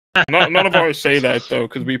None of ours say that though,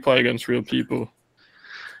 because we play against real people.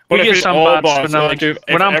 But we if get it's some all bots, but no. like if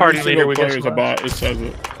when I'm every party leader, we get player's some a bots. bot, it says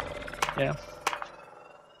it. Yeah.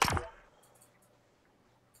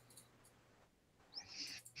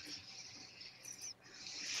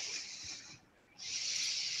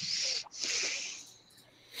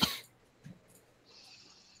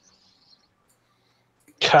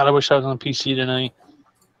 God, I wish I was on PC tonight.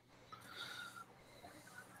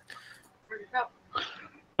 Where'd it go?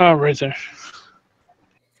 Oh, right there.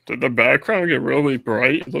 Did the background get really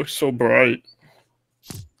bright? It looks so bright.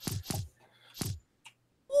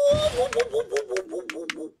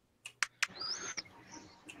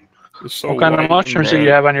 It's so what kind of mushrooms do you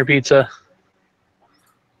have on your pizza?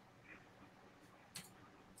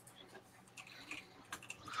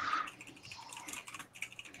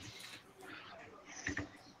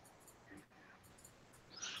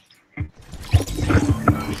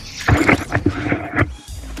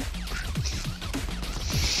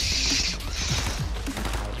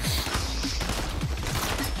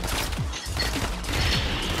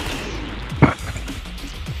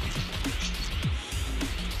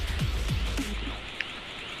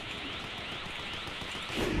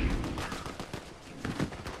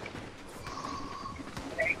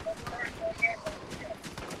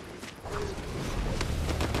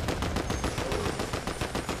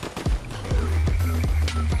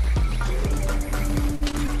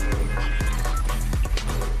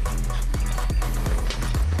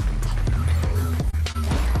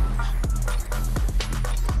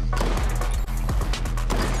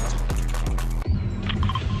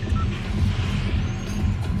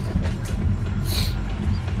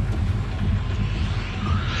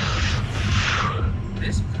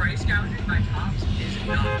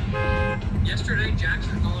 Yesterday,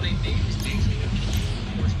 Jackson Holiday Babies Baking, of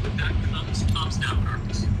course, with that comes Tom's Now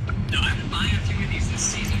cards. Now, I've been buying a few of these this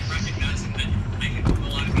season, recognizing that I can do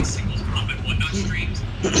a lot of these singles profit whatnot streams.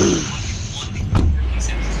 One 50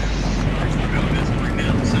 cents cards are out as of right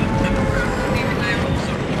now, so I'm maybe I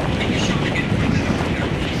also make a shot to get from that over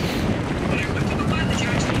there. But I went to go buy the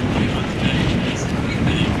Jackson Holiday on today, and he said, wait a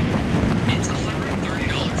minute, it's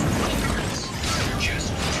 $130 for 12 cards.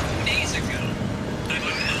 Just 2 days ago, I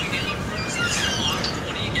went to LVL cards, this is a lot of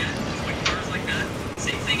 20 again, like cards like that.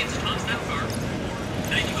 Same thing, it's a Tom's Now card, or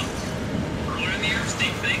 $90. Earlier in the year,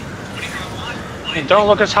 same thing, 20 card lot. It don't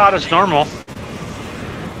look as hot as normal.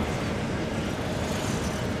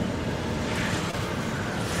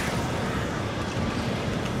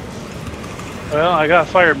 Well, I got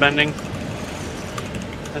firebending.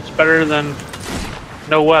 That's better than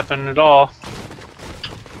no weapon at all.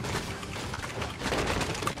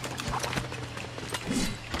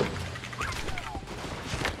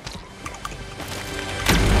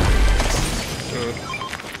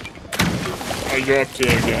 I dropped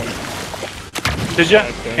it again. Did ya?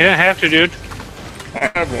 You didn't have to, dude.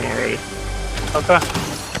 I have one already. Okay.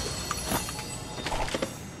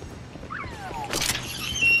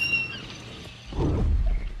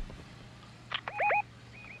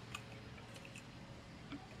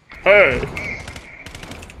 Hey!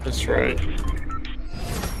 That's right.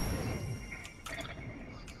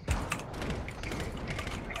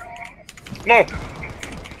 No!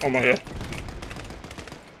 Oh my god.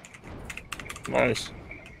 Nice.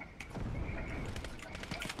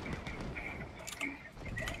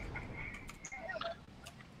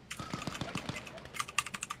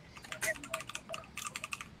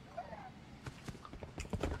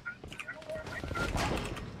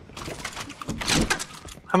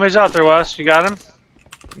 How many's out there, Wes? You got him?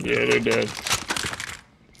 Yeah, they're dead.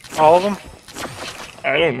 All of them?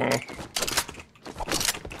 I don't know.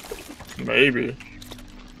 Maybe.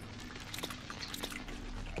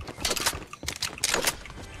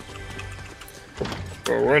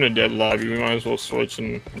 Bro, we're in a dead lobby. We might as well switch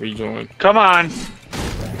and rejoin. Come on.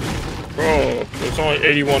 Bro, there's only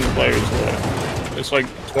 81 players left. It's like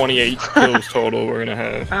 28 kills total we're gonna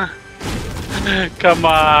have. Come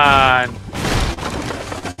on.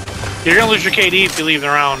 You're gonna lose your KD if you leave the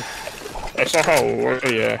round. That's not how it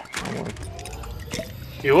works. Yeah.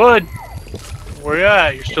 You would. Where you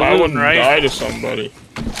at? You're still I losing, wouldn't right? die to somebody.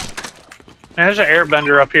 Man, there's an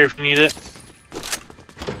airbender up here if you need it.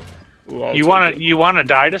 Ooh, You wanna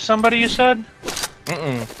die to somebody? You said?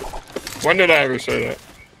 When did I ever say that?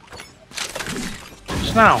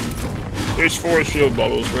 Just now. There's 4 shield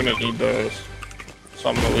bubbles. We're gonna need those.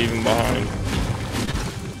 Something to leave them behind.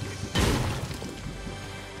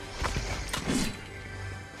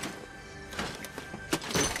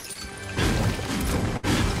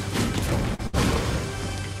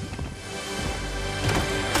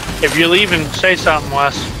 If you're leaving, say something,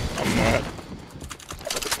 Wes. I'm not.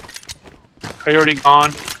 Are you already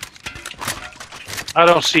gone? I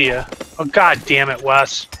don't see you. Oh, god damn it,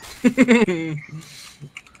 Wes.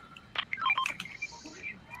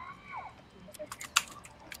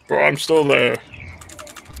 Bro, I'm still there.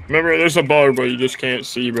 Remember, there's a bar, but you just can't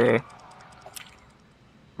see, bro.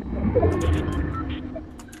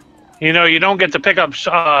 You know, you don't get to pick up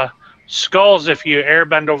skulls if you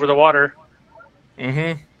airbend over the water.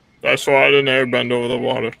 Mm-hmm. That's why I didn't airbend over the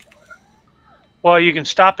water. Well, you can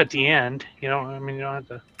stop at the end. You know, I mean, you don't have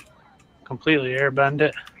to completely airbend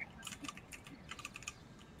it.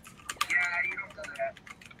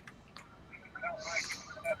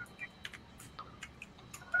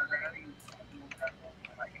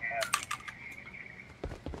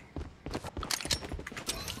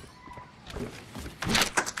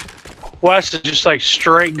 Wes is just like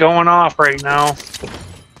straight going off right now.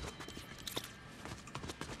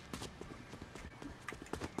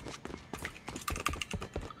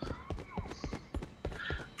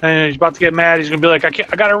 And he's about to get mad. He's gonna be like, I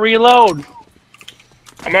gotta reload.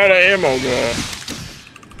 I'm out of ammo, bro.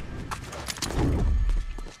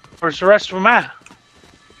 Where's the rest of them at?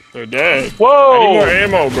 They're dead. Whoa! I need more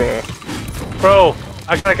ammo, bro. Bro,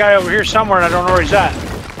 I got a guy over here somewhere and I don't know where he's at.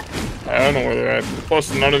 I don't know where they're at.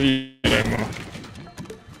 Plus, none of you get ammo.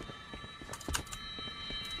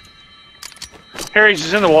 Harry's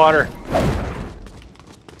is in the water.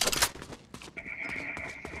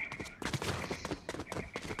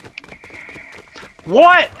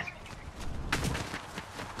 What?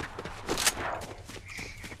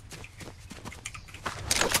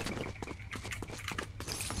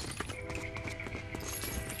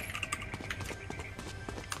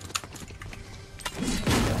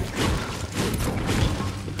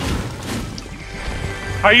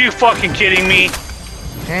 Are you fucking kidding me?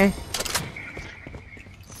 Hmm?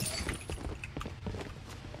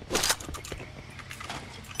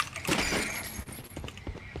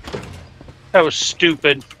 That was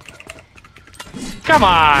stupid. Come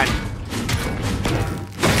on.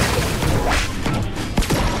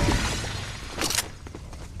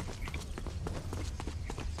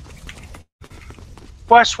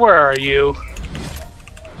 Wes, where are you?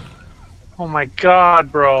 Oh my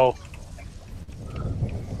god, bro.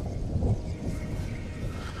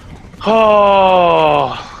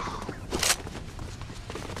 Oh.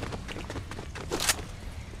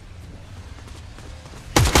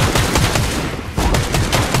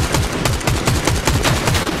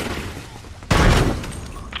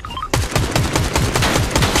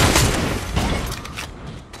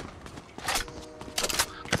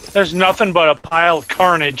 There's nothing but a pile of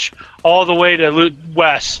carnage all the way to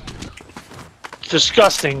west.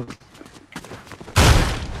 Disgusting.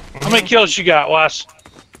 How many kills you got, Wes?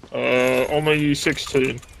 Only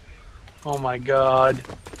 16. Oh my god.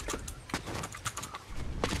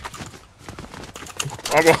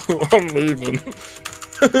 I'm leaving.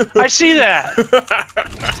 I see that!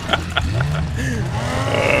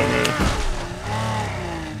 Man.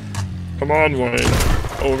 Come on, Wayne.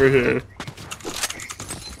 Over here.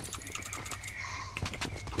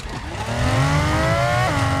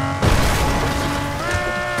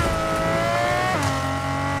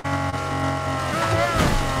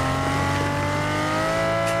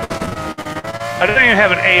 I don't even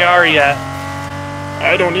have an AR yet.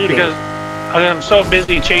 I don't either. Because I'm so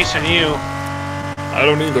busy chasing you. I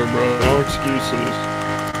don't either, bro. No excuses.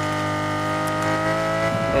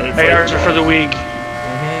 ARs are for the weak.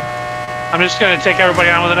 I'm just gonna take everybody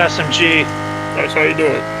on with an SMG. That's how you do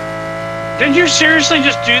it. Did you seriously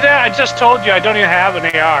just do that? I just told you I don't even have an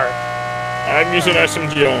AR. I'm using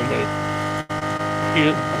SMG only.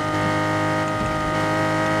 You...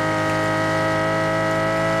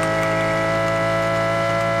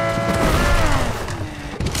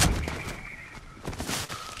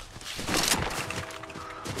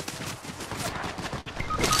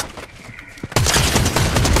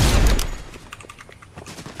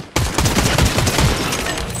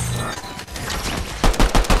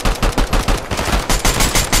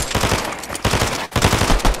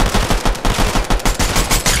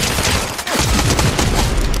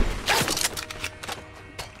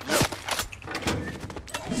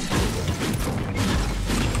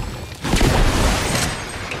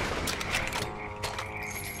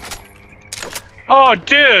 Oh,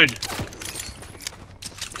 dude!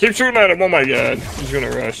 Keep shooting at him. Oh my god. He's gonna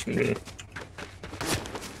rush me.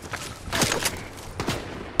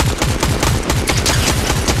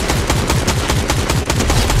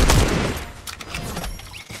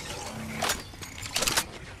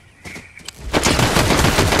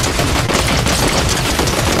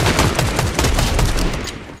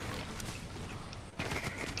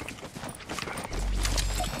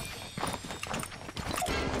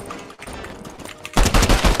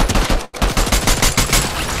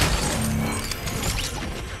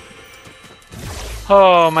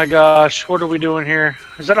 Oh my gosh, what are we doing here?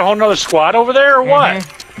 Is that a whole nother squad over there or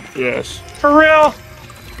what? Yes. For real?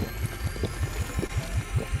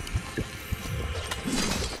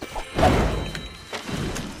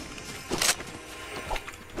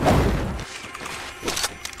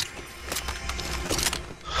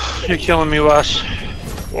 You're killing me, Wes.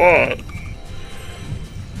 What?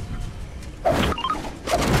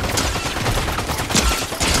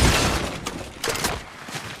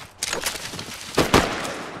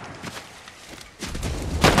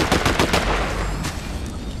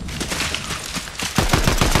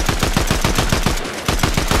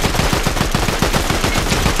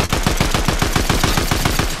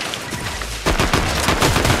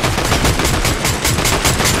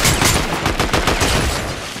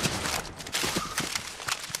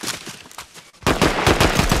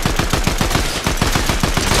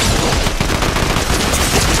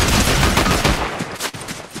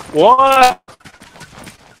 What?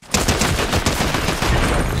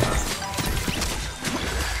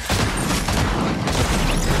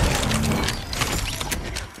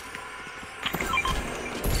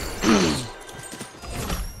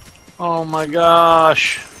 Oh my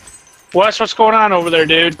gosh. Wes, what's going on over there,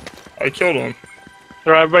 dude? I killed him.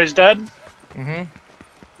 So everybody's dead? Mm-hmm.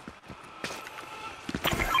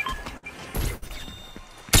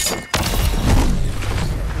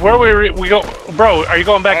 Where we go? Bro, are you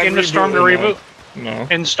going back I'm into Storm to rebooting reboot? No.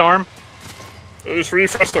 In Storm? Just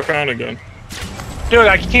refresh the crown again. Dude,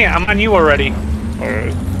 I can't. I'm on you already.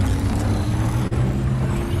 Alright.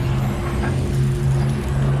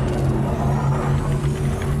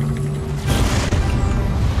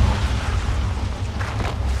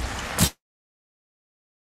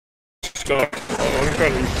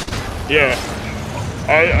 Yeah.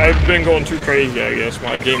 I've been going too crazy, I guess.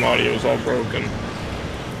 My game audio is all broken.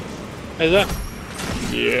 Is it?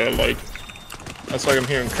 Yeah, like... That's like I'm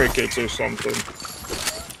hearing crickets or something.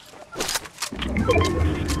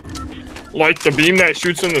 Like, the beam that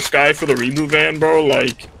shoots in the sky for the reboot van, bro,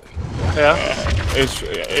 like... Yeah.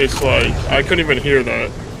 It's like... I couldn't even hear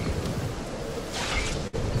that.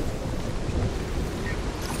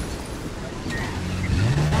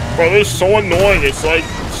 Bro, this is so annoying. It's like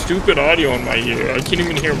stupid audio in my ear. I can't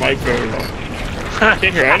even hear Mike very well. I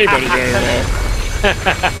can't hear anybody very well.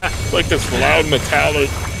 It's like this loud metallic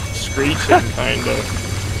screeching kind of.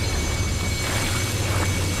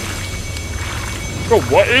 Bro,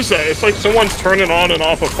 what is that? It's like someone's turning on and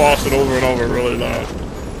off a faucet over and over really loud.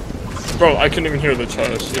 Bro, I couldn't even hear the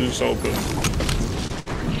chest. It is open.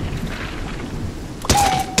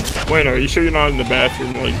 Wait, are you sure you're not in the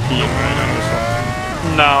bathroom like peeing right now or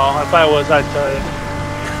something? No, if I was, I'd tell you.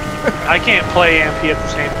 I can't play and pee at the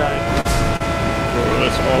same time. Bro,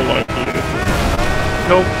 that's all I hear.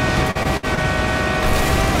 Nope.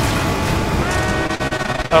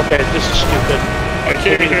 Okay, this is stupid. I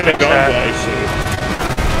can't even hear the gun blast shit.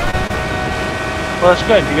 Well, that's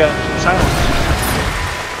good. You got some silence.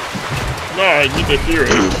 No, I need to hear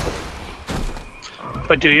it.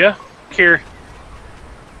 But do you? Here.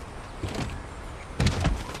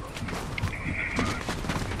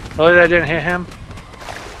 Really, that didn't hit him?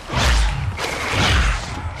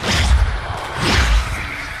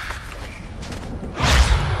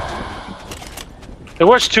 There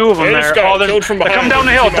was two of them They there. just got Oh, killed from behind. come down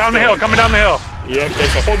the hill, down the hill, coming down the hill. Yep,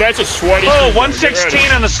 that's a sweaty. Oh,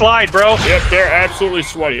 116 on the slide, bro. Yep, they're absolutely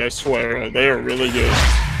sweaty, I swear. They are really good.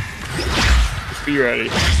 Just be ready.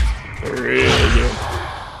 They're really good.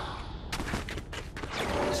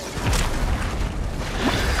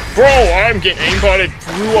 Bro, I'm getting aimbotted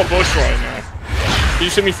through a bush right now. He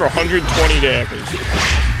just hit me for 120 damage.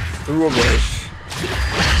 Through a bush.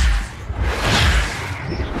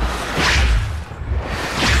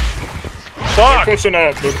 Fuck! They're pushing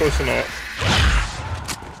up, they're pushing up.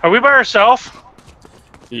 Are we by ourselves?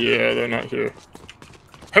 Yeah, they're not here.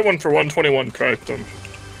 Hit one for 121, cracked them.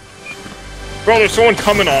 Bro, there's someone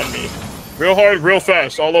coming on me. Real hard, real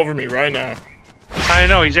fast, all over me right now. I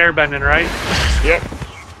know, he's airbending, right? Yep.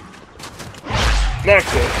 Not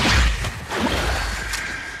cool.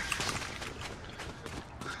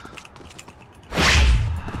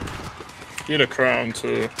 Get a crown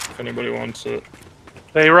too, if anybody wants it.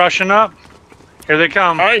 They rushing up? Here they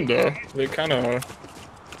come. Kinda. They kinda are.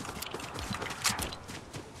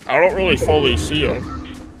 I don't really fully see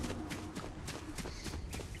them.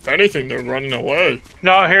 If anything, they're running away.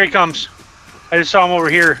 No, here he comes. I just saw him over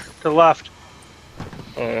here to the left.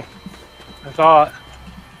 I thought.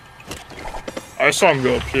 I saw him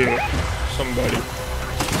go up here. Somebody.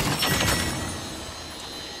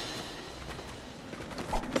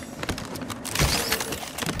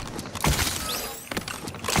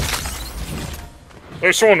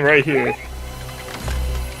 There's one right here.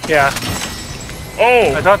 Yeah.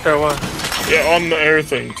 Oh! I thought there was. Yeah, on the air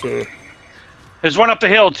thing, too. There's one up the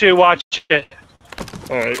hill, too. Watch it.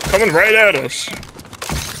 Alright, coming right at us.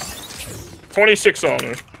 26 on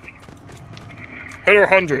her. Hit her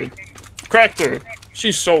 100. Cracked her.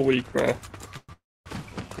 She's so weak, bro.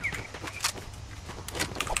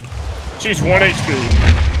 She's 1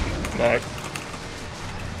 HP. Knock.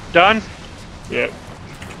 Done? Yep.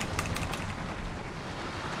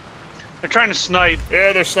 They're trying to snipe.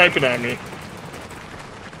 Yeah, they're sniping at me.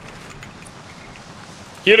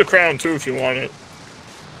 Get a crown, too, if you want it.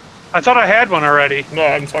 I thought I had one already. No,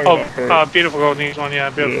 I'm talking about her. Beautiful Gold needs one,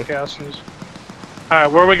 yeah. Beautiful Castles.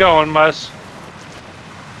 Alright, where are we going, Buzz?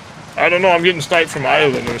 I don't know, I'm getting sniped from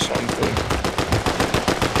Island or something.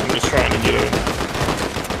 I'm just trying to get in.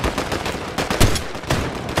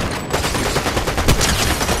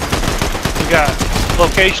 You got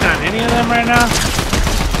location on any of them right now?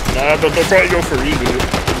 Nah, but they'll probably go for reboot.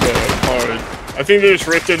 Hard. I think they just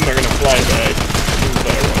ripped it and they're gonna fly back.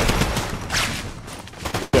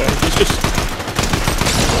 Yeah, he's just...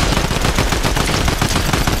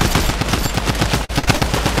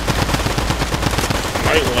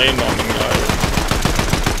 Might land on them, guys.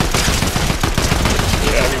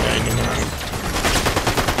 Yeah, he landed on him.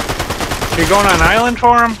 You're going on island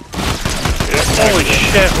for him? Yep, Holy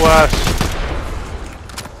shit, Wes.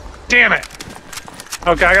 Damn it!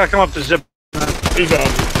 Okay, I gotta come up to zip. He's on.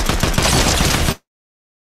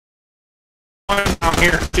 I'm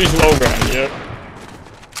here. He's low ground, yep.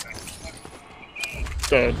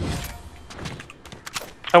 Dead.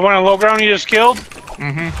 I want a low ground you just killed?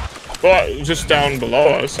 Mm-hmm. Well, just down below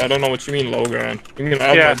us. I don't know what you mean low ground. You mean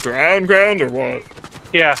out Yeah. the ground or what?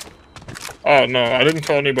 Yeah. Oh, no, I didn't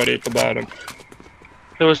kill anybody at the bottom.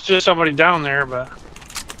 There was just somebody down there, but...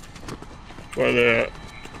 Where they at?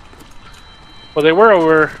 Well, they were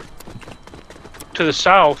over to the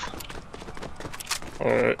south.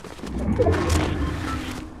 Alright.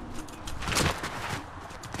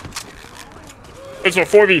 It's a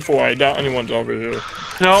 4v4. I doubt anyone's over here.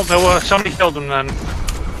 No, there was somebody killed him then.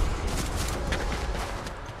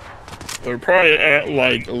 They're probably at,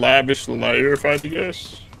 like, Lavish Lair, if I had to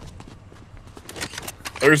guess.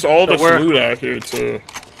 There's all So this loot out here, too.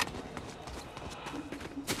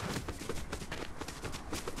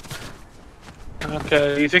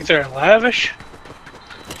 Okay, you think they're lavish?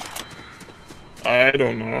 I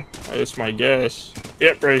don't know. That's my guess.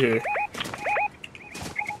 Yep, right here.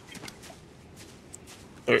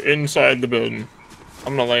 They're inside the building.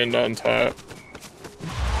 I'm gonna land on top.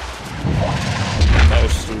 That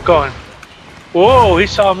was stupid. Going. Whoa, he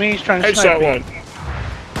saw me. He's trying to snipe me. Headshot one.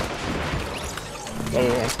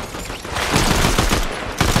 Another one.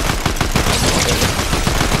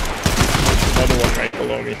 Another one right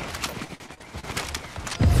below me.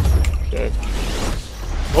 Dead.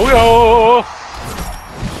 Oh, yo!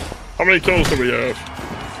 How many kills do we have?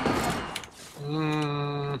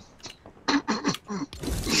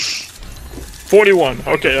 41.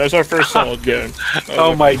 Okay, that's our first solid game.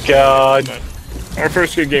 Oh my god. Our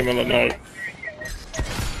first good game of the night.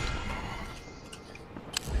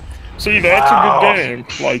 See, that's a good game.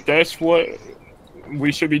 Like, that's what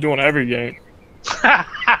we should be doing every game.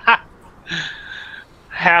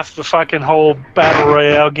 Half the fucking whole Battle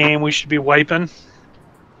Royale game we should be wiping.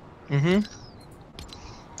 Mm-hmm.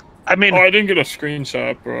 I mean... Oh, I didn't get a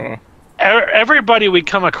screenshot, bro. Everybody we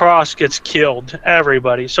come across gets killed.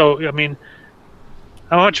 Everybody. So, I mean...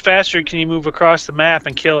 How much faster can you move across the map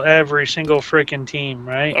and kill every single freaking team,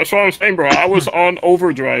 right? That's what I was saying, bro. I was on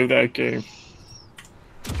overdrive that game.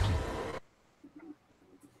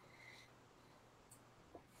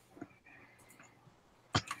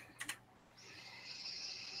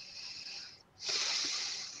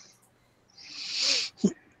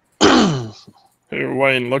 Here,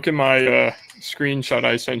 Wayne, look at my screenshot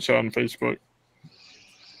I sent you on Facebook.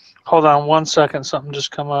 Hold on 1 second. Something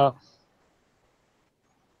just come up.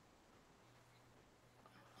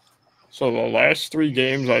 So the last 3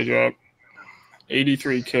 games I dropped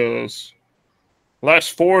 83 kills.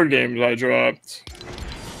 Last 4 games I dropped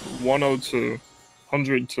 102,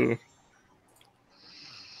 102.